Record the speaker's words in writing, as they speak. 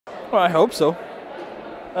Well, I hope so.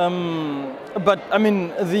 But I mean,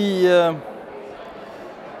 the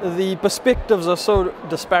perspectives are so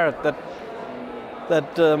disparate that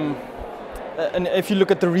and if you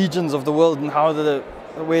look at the regions of the world and how the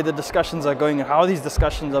way the discussions are going and how these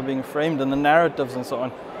discussions are being framed and the narratives and so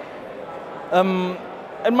on,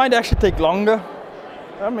 it might actually take longer.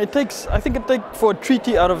 I think it takes for a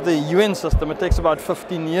treaty out of the UN system, it takes about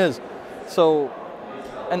 15 years. So,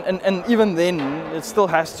 and even then, it still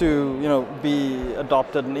has to, you know, be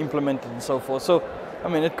adopted and implemented and so forth. So, I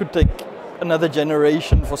mean, it could take another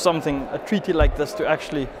generation for a treaty like this to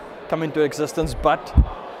actually come into existence. But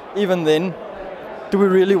even then, do we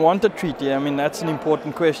really want a treaty? I mean, that's an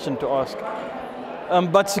important question to ask.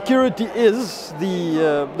 But security is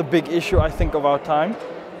the big issue, I think, of our time.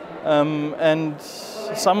 And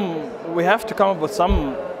we have to come up with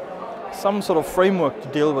some sort of framework to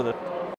deal with it.